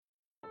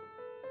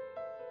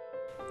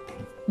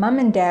Mom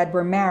and Dad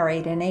were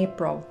married in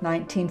April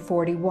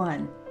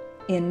 1941.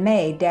 In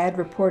May, Dad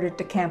reported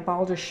to Camp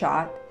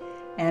Aldershot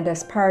and,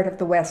 as part of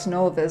the West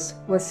Novas,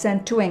 was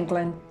sent to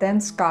England, then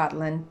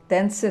Scotland,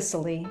 then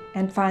Sicily,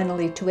 and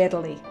finally to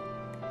Italy.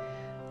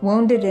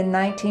 Wounded in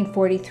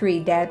 1943,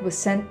 Dad was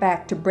sent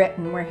back to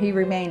Britain, where he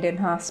remained in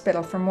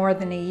hospital for more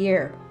than a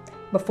year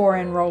before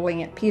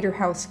enrolling at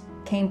Peterhouse,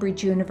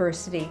 Cambridge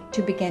University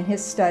to begin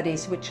his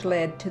studies, which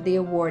led to the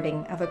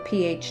awarding of a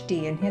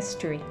PhD in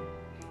history.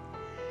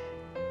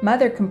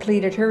 Mother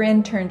completed her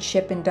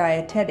internship in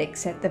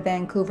dietetics at the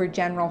Vancouver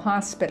General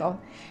Hospital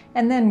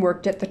and then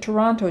worked at the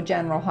Toronto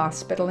General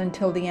Hospital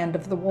until the end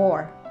of the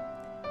war.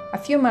 A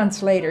few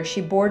months later,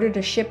 she boarded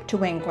a ship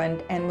to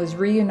England and was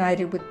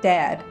reunited with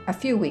Dad a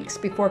few weeks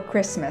before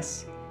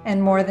Christmas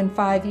and more than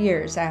 5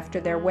 years after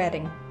their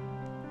wedding.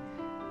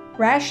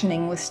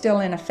 Rationing was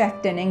still in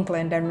effect in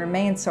England and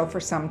remained so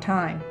for some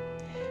time.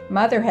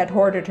 Mother had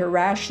hoarded her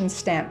ration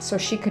stamps so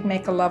she could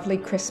make a lovely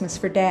Christmas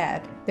for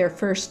Dad, their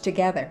first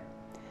together.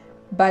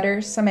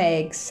 Butter, some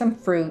eggs, some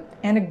fruit,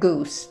 and a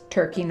goose,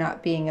 turkey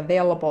not being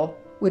available,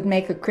 would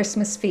make a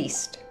Christmas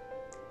feast.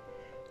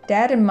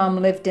 Dad and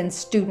Mom lived in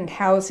student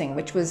housing,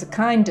 which was a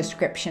kind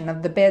description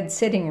of the bed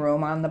sitting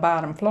room on the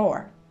bottom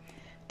floor.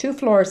 2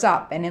 floors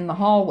up and in the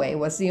hallway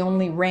was the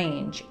only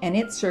range, and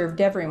it served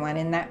everyone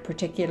in that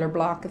particular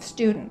block of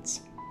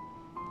students.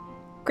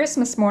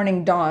 Christmas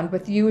morning dawned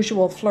with the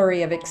usual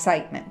flurry of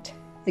excitement.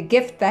 The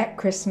gift that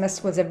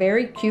Christmas was a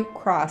very cute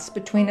cross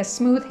between a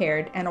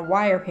smooth-haired and a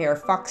wire-hair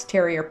fox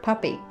terrier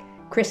puppy,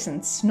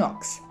 christened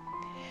Snooks.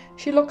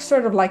 She looked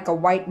sort of like a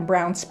white and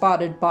brown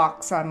spotted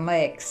box on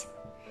legs.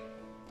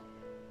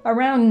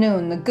 Around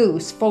noon, the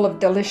goose, full of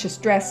delicious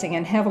dressing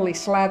and heavily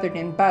slathered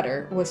in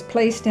butter, was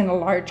placed in a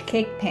large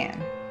cake pan,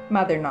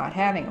 Mother not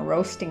having a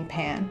roasting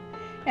pan,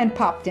 and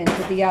popped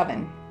into the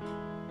oven.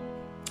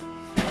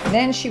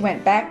 Then she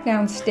went back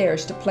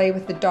downstairs to play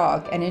with the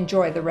dog and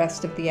enjoy the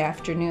rest of the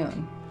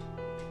afternoon.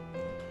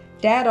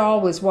 Dad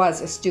always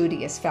was a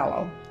studious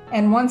fellow,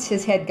 and once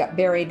his head got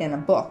buried in a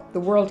book, the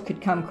world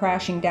could come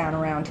crashing down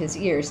around his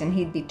ears and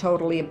he'd be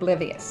totally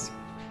oblivious.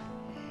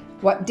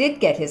 What did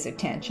get his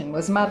attention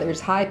was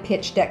Mother's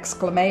high-pitched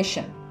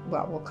exclamation,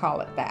 well, we'll call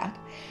it that,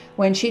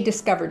 when she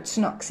discovered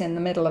Snooks in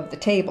the middle of the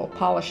table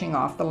polishing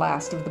off the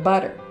last of the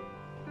butter.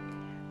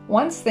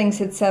 Once things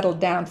had settled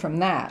down from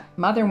that,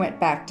 Mother went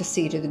back to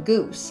see to the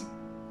goose.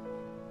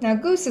 Now,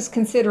 goose is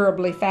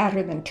considerably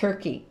fatter than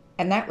turkey,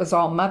 and that was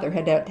all Mother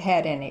had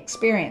had any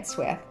experience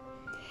with.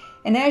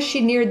 And as she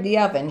neared the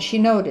oven, she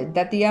noted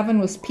that the oven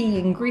was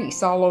peeing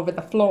grease all over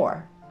the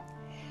floor.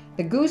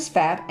 The goose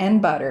fat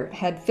and butter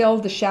had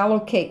filled the shallow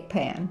cake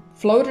pan,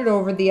 floated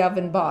over the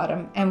oven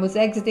bottom, and was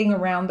exiting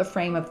around the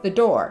frame of the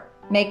door,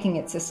 making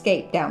its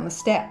escape down the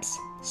steps.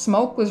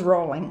 Smoke was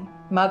rolling.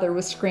 Mother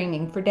was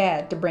screaming for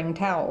Dad to bring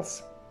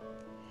towels.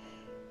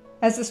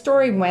 As the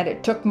story went,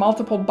 it took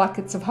multiple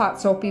buckets of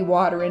hot soapy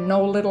water and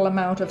no little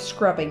amount of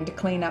scrubbing to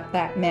clean up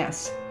that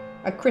mess.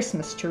 A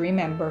Christmas to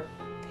remember.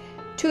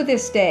 To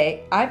this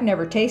day, I've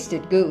never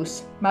tasted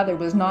goose. Mother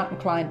was not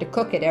inclined to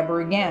cook it ever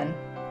again.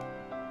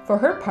 For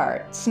her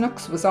part,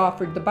 Snooks was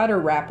offered the butter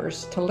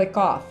wrappers to lick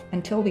off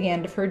until the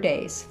end of her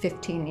days,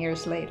 15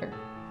 years later.